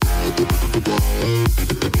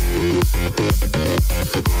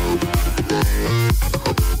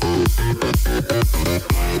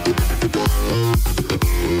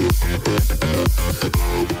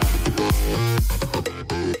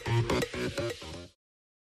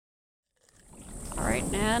Alright,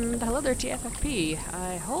 and hello there, TFFP.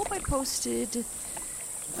 I hope I posted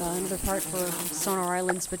another part for Sonar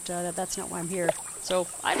Islands, but that's not why I'm here. So,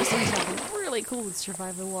 I just did something really cool with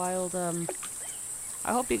Survive the Wild.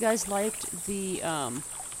 I hope you guys liked the,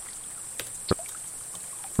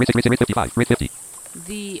 Race 55, race 50.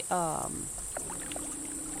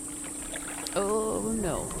 Oh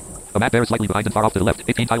no. A map bear is slightly behind and far off to the left.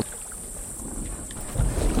 18 tiles.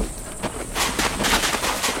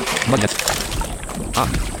 Mudhead.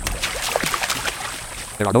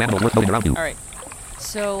 There are no animals worth noting around you. Alright.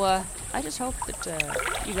 So, I just hope that,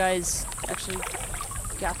 you guys actually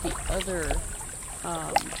got the other,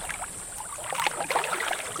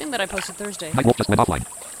 thing that I posted Thursday. Night Wolf just went offline.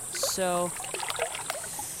 So,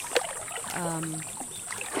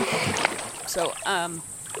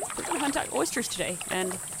 we're gonna hunt out oysters today,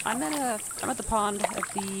 and I'm at the pond at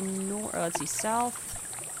the southeast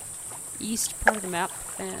part of the map,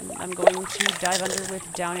 and I'm going to dive under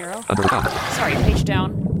with down arrow. Sorry, page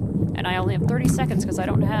down, and I only have 30 seconds because I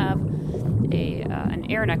don't have an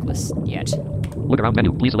air necklace yet. Look around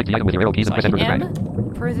menu. Please select the item with your arrow keys and press enter to drag.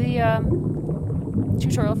 Per the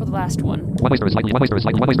tutorial for the last one. One oyster is slightly, one oyster is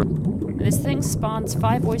slightly, one oyster. This thing spawns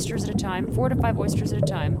 5 oysters at a time, 4 to 5 oysters at a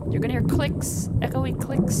time. You're gonna hear clicks, echoey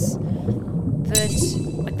clicks,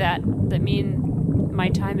 that mean my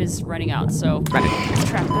time is running out. So let's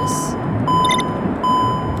trap this,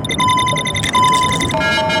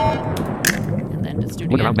 and then just do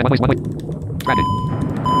it again. One way. Trap it.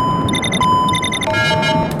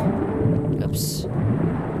 Oops.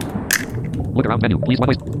 Look around menu. Please one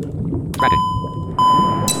way. Trap it.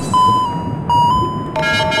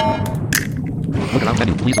 Look around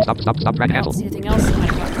menu. Please stop, track, I cancel. don't see anything else. I'm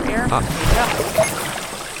gonna go for air.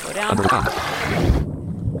 Go down.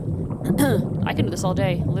 I can do this all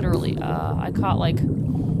day, literally. I caught I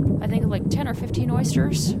think 10 or 15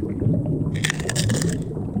 oysters.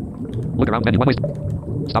 Look around menu. One way.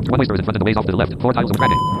 Stop. One oyster is in front and the ways off to the left. 4 tiles of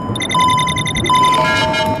tracking.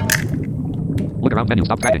 Look around menu.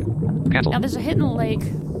 Stop tracking. Cancel. Now there's a hidden lake,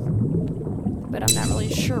 but I'm not really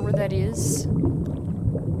sure where that is.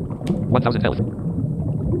 1000 health.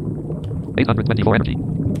 824 energy.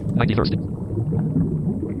 91st.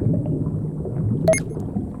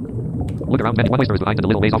 Look around menu. One oyster is behind and a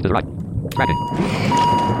little ways off to the right. Tracking.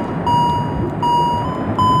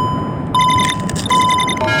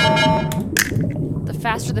 The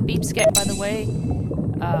faster the beeps get, by the way,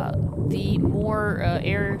 the more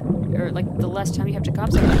air, or the less time you have to come.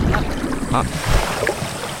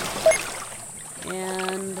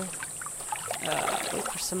 And wait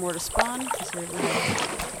for some more to spawn.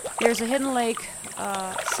 There's a hidden lake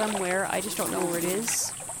somewhere. I just don't know where it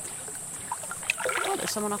is. Oh,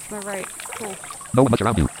 there's someone off to my right. Cool. No one much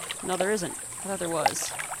around you. No, there isn't. I thought there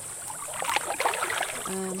was.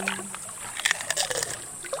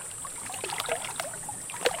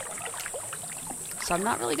 So I'm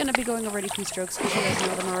not really going to be going over any keystrokes because you guys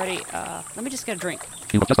know them already. Let me just get a drink.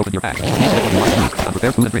 You have just opened your pack.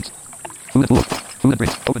 Prepare food and drinks. Food and food. Food and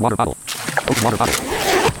drinks. Open water bottle. Open water bottle.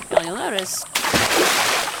 Now you'll notice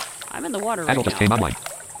I'm in the water right Agile now. just came online.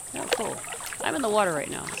 Oh, cool. I'm in the water right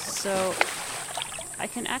now, so I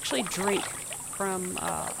can actually drink from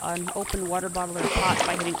an open water bottle or pot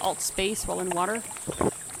by hitting Alt Space while in water.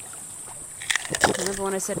 Remember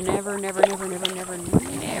when I said never drink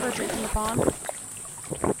in the pond?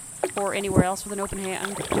 Or anywhere else with an open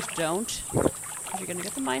hand? Just don't. Because you're gonna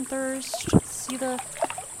get the mind thirst. See the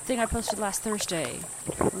thing I posted last Thursday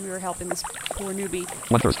when we were helping this poor newbie.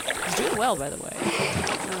 One thirst. He's doing well, by the way.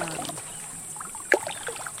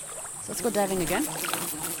 So let's go diving again.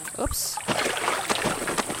 Oops.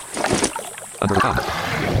 Under the top.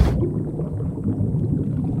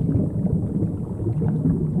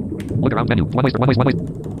 Look around menu. One way.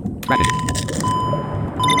 Track it.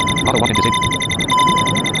 Auto walking disabled.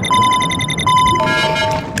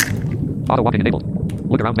 Auto walking enabled.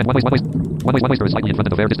 Look around menu. One way is slightly in front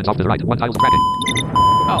of the fair distance off to the right. 1 tiles of tracking.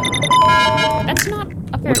 Oh. That's not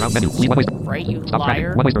a fair Look around menu. Please one way. Right, you Stop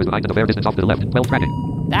liar. tracking. 1 way is behind the fair distance off to the left. 12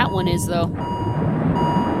 tracking. That one is, though.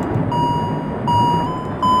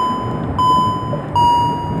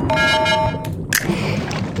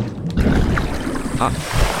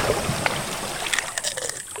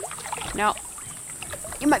 Now,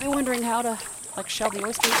 you might be wondering how to, shell the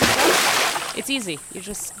oysters and stuff. It's easy. You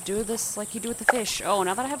just do this like you do with the fish. Oh,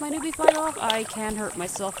 now that I have my newbie fly off, I can hurt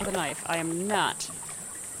myself with a knife. I am not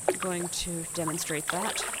going to demonstrate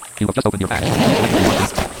that. You have just opened your bag. Please select what you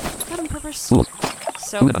want. Not on purpose. Tools.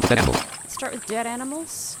 So, Food and dead animals. let's start with dead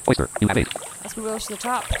animals. Oyster. You have 8. Let's move over to the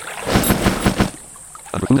top.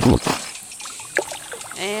 Under food and tools.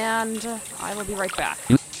 And I will be right back.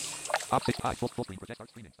 Op 6 high. Full screen. Project start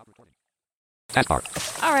screening. Stop recording.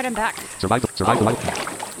 Taskbar. Alright, I'm back. Survive the wild.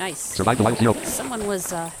 Nice. Survive the wild 0. Someone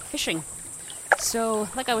was fishing. So,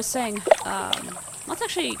 like I was saying, let's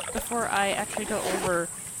actually, before I actually go over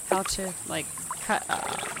how to, like, cut,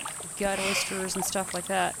 gut oysters and stuff like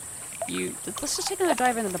that, let's just take another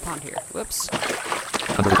dive into the pond here. Whoops.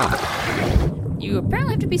 Under the pond. You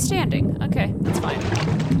apparently have to be standing. Okay, that's fine.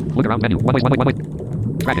 Look around menu. One way.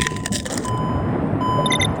 Tracking.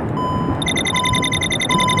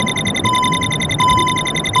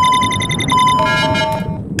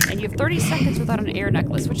 And you have 30 seconds without an air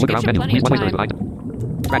necklace, which Look gives around you menu. plenty of Please one way time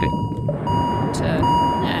behind. Tracking.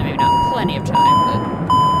 to... maybe not plenty of time,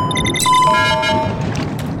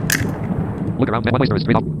 Look around. One way is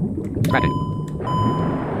straight up. Tracking.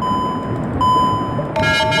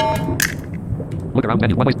 Look around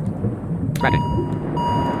menu. One way. Tracking.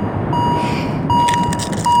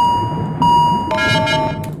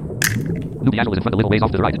 Newbie Agile is in front a little ways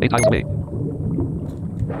off to the right. 8 tiles away.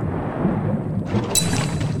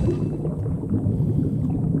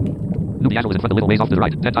 Newbie Agile is in front a little ways off to the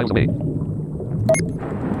right. 10 tiles away.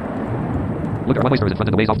 Look around. One oyster is in front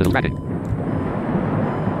and a ways off to the tracking.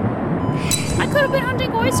 I could have been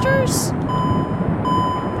hunting oysters!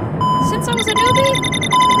 Since I was a newbie?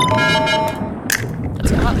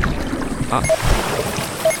 Let's go up.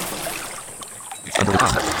 Under the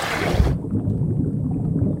top.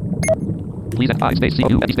 Please F5 space C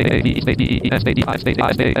U N space A V space D E S space D I space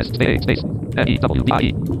I space S space space N E W D I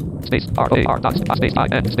E space R O R dot space I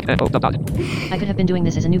N space N O dot. I could have been doing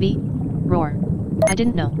this as a newbie. Roar. I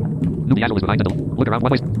didn't know. Newbie Agile is behind the look around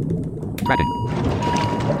one way. Tracking.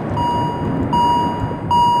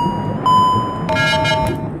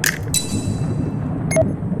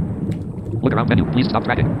 Look around menu. Please stop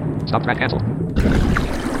tracking. Stop track cancel.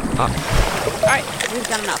 Alright, we've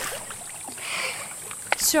done enough.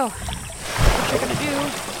 So, what you're gonna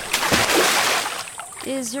do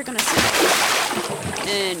is you're gonna sit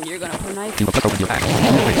and you're gonna put a knife. You have just opened your bag.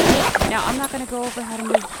 Now, I'm not gonna go over how to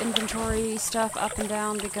move inventory stuff up and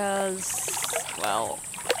down because, well,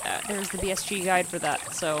 there's the BSG guide for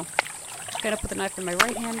that. So, I'm gonna put the knife in my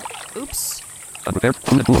right hand. Oops. Unprepared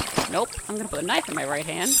food and tools. Nope. I'm gonna put a knife in my right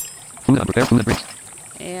hand. Food unprepared food and drinks.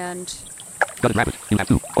 And Gutted rabbit. You have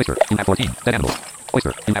 2. Oyster. You have 14. Dead animal.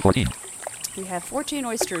 Oyster. You have 14. we have 14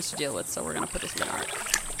 oysters to deal with, so we're gonna put this in our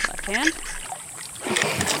left hand.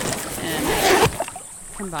 And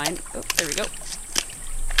combine. Oh, there we go.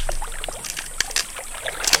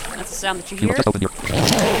 That's the sound that you You hear. have just opened your. You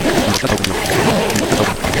have just opened your. You have just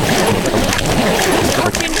opened.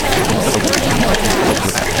 14 times. 13 more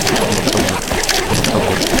times.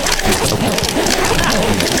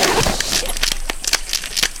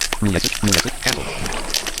 Rule exit. Cancel.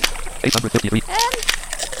 853. And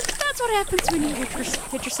that's what happens when you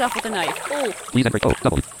hit yourself with a knife. Oh, Please enter code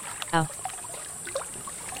W. Ow.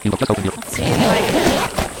 You have just opened your. let's see if I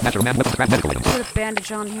can Natural man weapons grab medical items. put a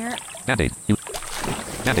bandage on here. Band-aid. You.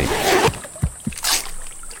 Band-aid.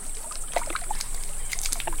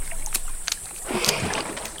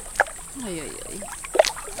 Ay, ay, ay.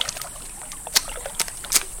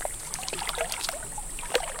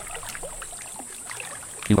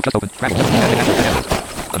 You have just opened. Travel.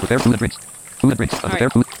 Unprepared food and drinks. Food and drinks.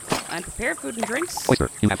 Unprepared food. Unprepared food and drinks. Oyster.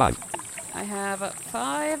 You have 5. I have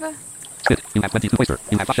 5. Spit. You have 22. Oyster.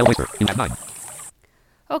 You have shell oyster. You have 9.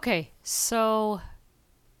 Okay, so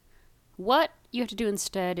what you have to do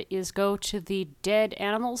instead is go to the dead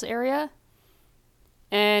animals area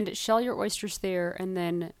and shell your oysters there, and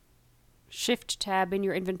then shift tab in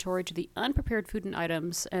your inventory to the unprepared food and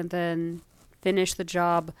items, and then finish the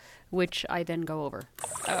job, which I then go over.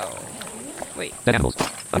 Oh, wait. Dead animals.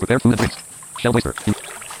 Unprepared food and drinks. Shell oyster. You.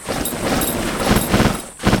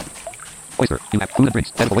 Oyster. You have food and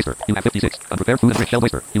drinks. Edible oyster. You have 56. Unprepared food and drinks. Shell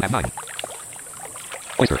oyster. You have 9.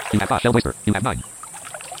 Oyster. You have 5. Shell oyster. You have 9.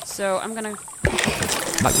 So I'm gonna 9.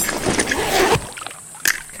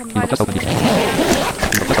 combine this just with opened my it. hand.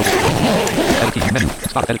 You have just opened. Edit key. Menu.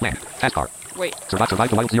 Stop. Edit plan. Taskbar. Wait, Survive the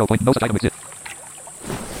wild 0. No such item exists.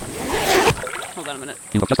 hold on a minute.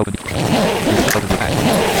 You have just opened. You have just opened your bag. You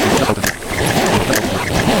have just opened.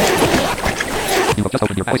 You have just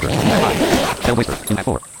opened your oyster. You have 5. Shell oyster. You have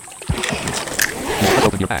 4. You have just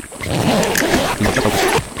opened your bag. You have just opened.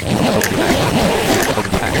 You have just opened your bag. You have just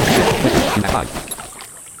opened your bag. Oyster. You have 5.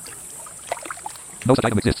 No such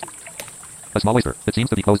item exists. A small oyster. It seems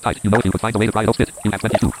to be closed tight. You know if you could find a way to pry it off it. You have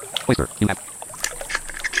 22. oyster. You have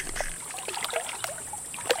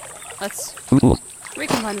Let's food tools.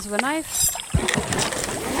 recombine this with a knife.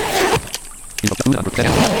 Invoke the food under set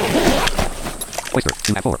animal. Oyster.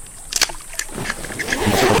 You have 4.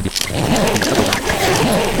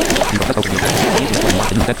 Invoke just open your pack. Easiest way to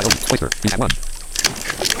use set by oyster. You have 1.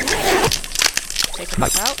 Take the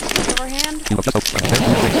knife out with our hand. Invoke just open.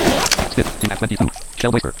 Spit. You have 22.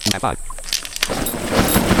 Shell oyster. You have 5.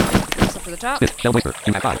 Press up to the top. Spit. Shell oyster.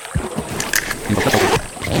 You have 5. Invoke just open.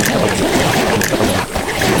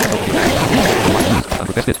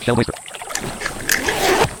 Shell oyster.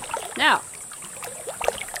 Now,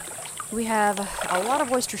 we have a lot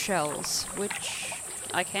of oyster shells, which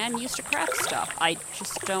I can use to craft stuff. I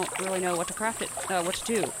just don't really know what to craft it, what to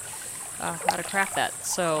do, how to craft that.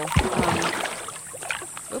 So,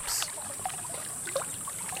 oops.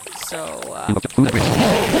 So, Invoke food and drinks.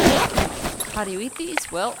 how do you eat these?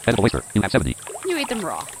 Well, Edible oyster. You have 70. you eat them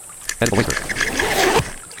raw. Edible oyster.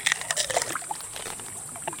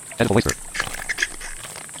 Edible oyster.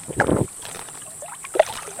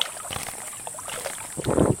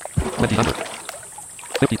 $20.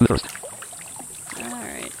 50 to the first.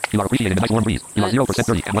 Alright. You are appreciating a nice warm breeze. You are 0%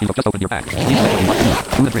 dirty and what you just opened your pack. Please select what you want to use.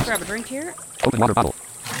 Food and drinks. Grab a drink here. Open water bottle.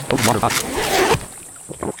 Open water bottle.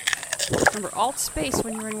 Remember, alt space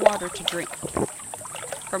when you're in water to drink.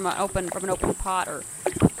 From an open pot or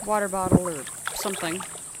water bottle or something.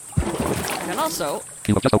 And also,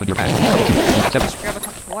 You have just opened your pack. Level 2. You have 7. just grab a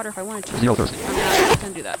cup of water if I wanted to. 0 thirst. I'm not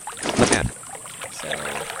gonna do that. Left hand. So,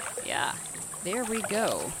 yeah. There we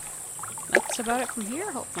go. That's about it from here.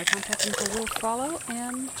 Hope my contact info will follow,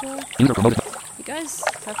 and User promoted. you guys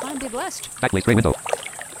have fun, be blessed. Backplate tray window.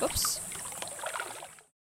 Oops.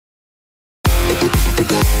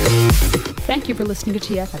 Thank you for listening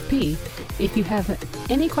to TFFP. If you have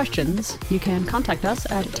any questions, you can contact us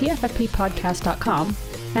at tffppodcast.com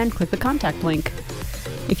and click the contact link.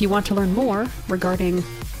 If you want to learn more regarding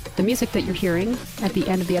the music that you're hearing at the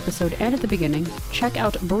end of the episode and at the beginning, check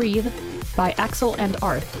out Breathe by Axel and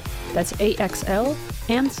Arth. That's AXL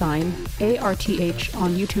and sign ARTH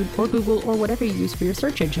on YouTube or Google or whatever you use for your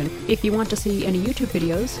search engine. If you want to see any YouTube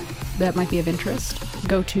videos that might be of interest,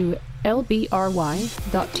 go to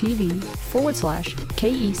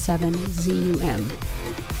lbry.tv/KE7ZUM.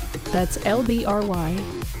 That's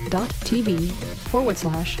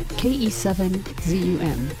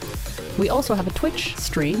lbry.tv/KE7ZUM. We also have a Twitch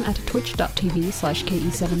stream at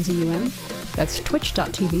twitch.tv/KE7ZUM. That's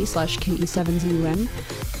twitch.tv/KE7ZUM.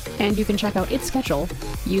 And you can check out its schedule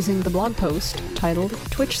using the blog post titled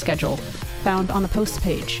Twitch Schedule, found on the posts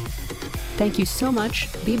page. Thank you so much,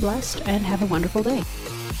 be blessed, and have a wonderful day.